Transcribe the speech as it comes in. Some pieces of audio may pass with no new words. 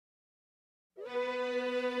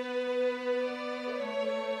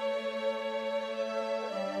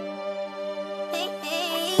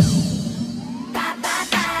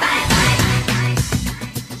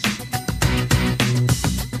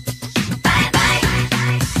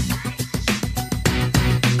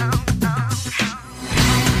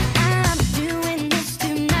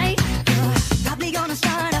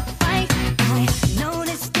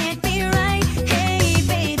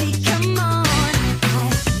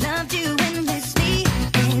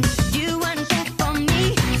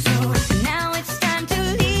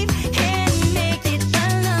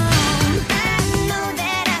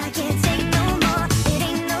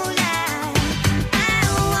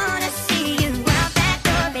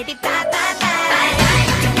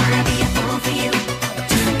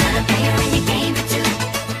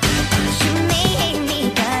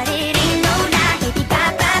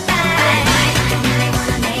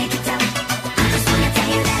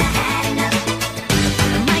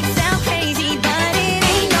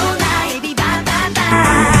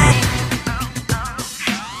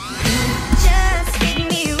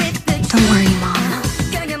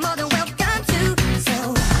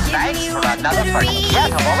another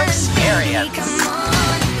forgettable experience.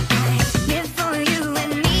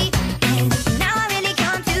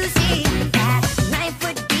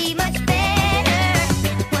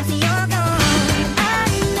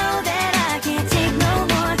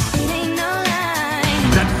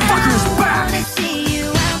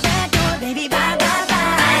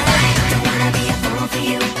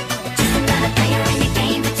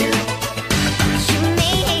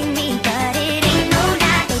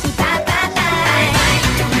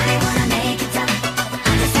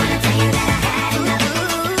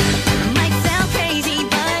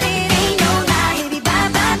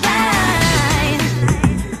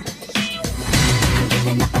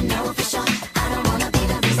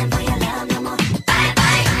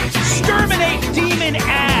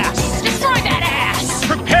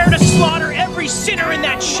 Sinner in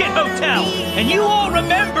that shit hotel, and you all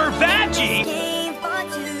remember Vaggie.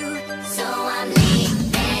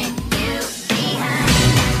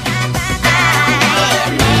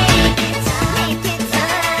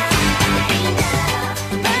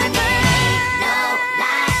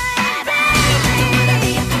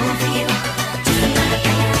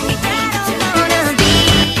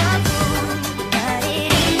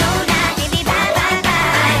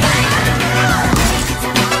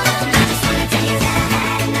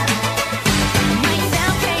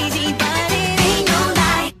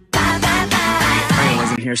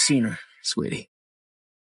 Here, seen her, sweetie.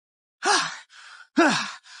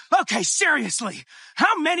 Okay, seriously,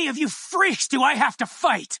 how many of you freaks do I have to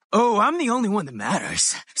fight? Oh, I'm the only one that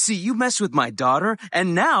matters. See, you messed with my daughter,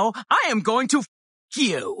 and now I am going to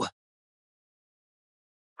you.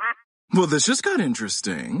 Well, this just got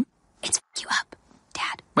interesting. It's you up,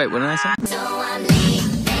 Dad. Wait, what did I say?